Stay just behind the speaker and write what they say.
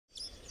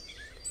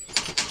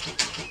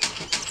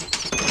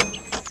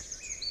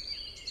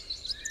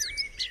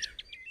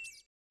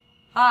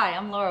Hi,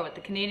 I'm Laura with the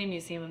Canadian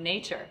Museum of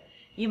Nature.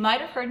 You might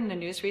have heard in the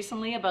news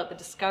recently about the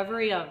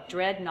discovery of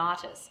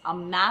Dreadnoughtus, a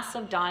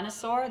massive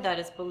dinosaur that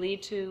is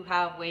believed to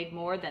have weighed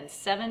more than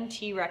 7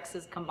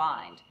 T-Rexes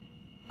combined.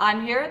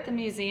 I'm here at the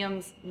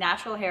museum's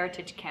Natural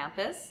Heritage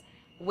Campus,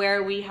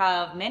 where we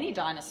have many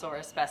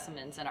dinosaur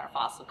specimens in our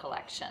fossil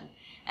collection.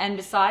 And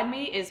beside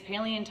me is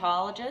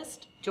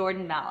paleontologist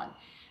Jordan Mallon.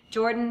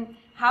 Jordan,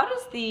 how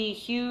does the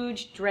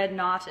huge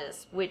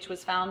Dreadnoughtus, which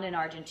was found in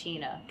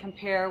Argentina,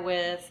 compare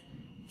with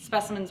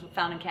specimens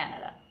found in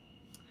Canada?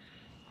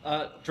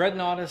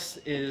 Dreadnoughtus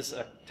is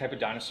a type of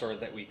dinosaur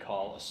that we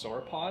call a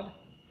sauropod,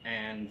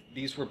 and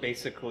these were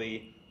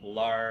basically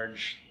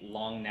large,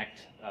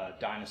 long-necked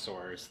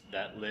dinosaurs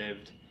that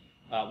lived,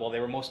 they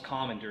were most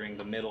common during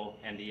the middle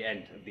and the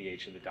end of the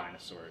age of the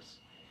dinosaurs.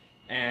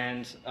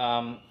 And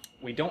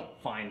we don't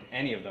find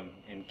any of them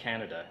in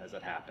Canada, as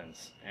it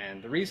happens.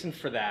 And the reason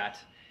for that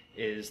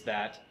is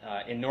that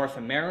in North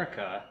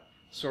America,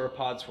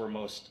 sauropods were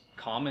most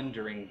common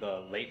during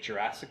the late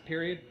Jurassic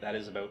period, that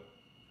is about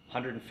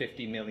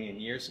 150 million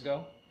years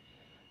ago.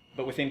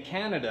 But within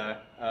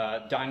Canada,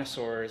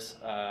 dinosaurs,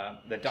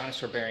 the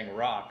dinosaur-bearing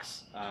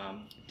rocks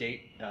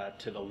date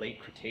to the late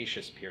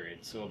Cretaceous period,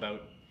 so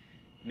about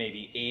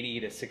maybe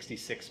 80 to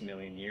 66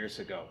 million years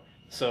ago.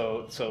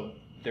 So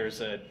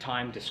there's a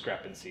time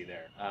discrepancy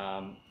there.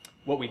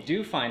 What we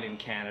do find in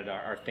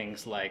Canada are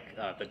things like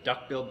the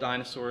duck-billed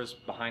dinosaurs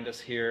behind us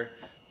here.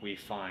 We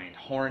find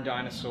horned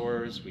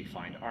dinosaurs, we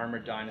find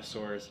armored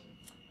dinosaurs,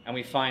 and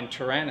we find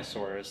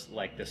tyrannosaurs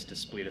like this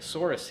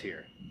Daspletosaurus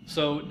here.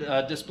 So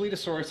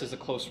Daspletosaurus is a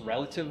close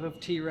relative of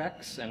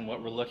T-Rex, and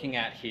what we're looking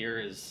at here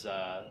is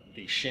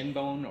the shin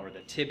bone or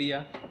the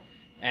tibia.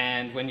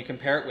 And when you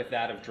compare it with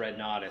that of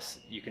Dreadnoughtus,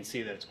 you can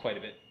see that it's quite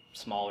a bit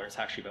smaller. It's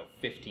actually about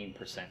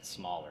 15%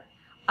 smaller.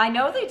 I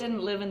know they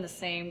didn't live in the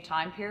same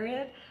time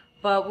period,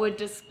 but would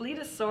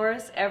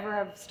Daspletosaurus ever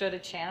have stood a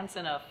chance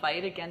in a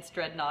fight against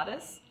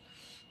Dreadnoughtus?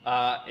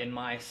 In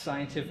my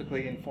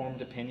scientifically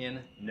informed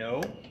opinion,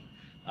 no.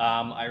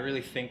 I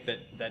really think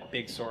that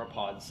big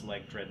sauropods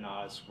like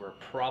Dreadnoughtus were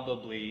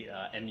probably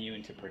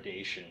immune to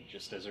predation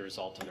just as a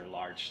result of their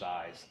large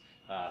size,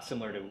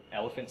 similar to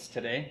elephants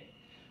today.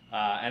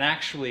 And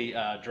actually,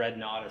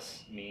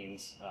 Dreadnoughtus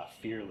means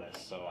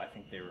fearless, so I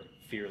think they were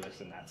fearless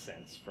in that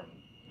sense from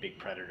big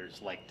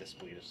predators like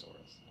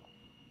Daspletosaurus.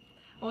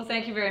 Well,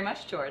 thank you very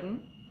much,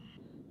 Jordan.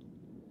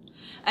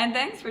 And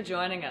thanks for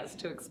joining us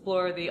to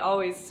explore the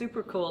always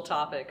super cool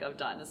topic of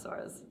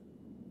dinosaurs.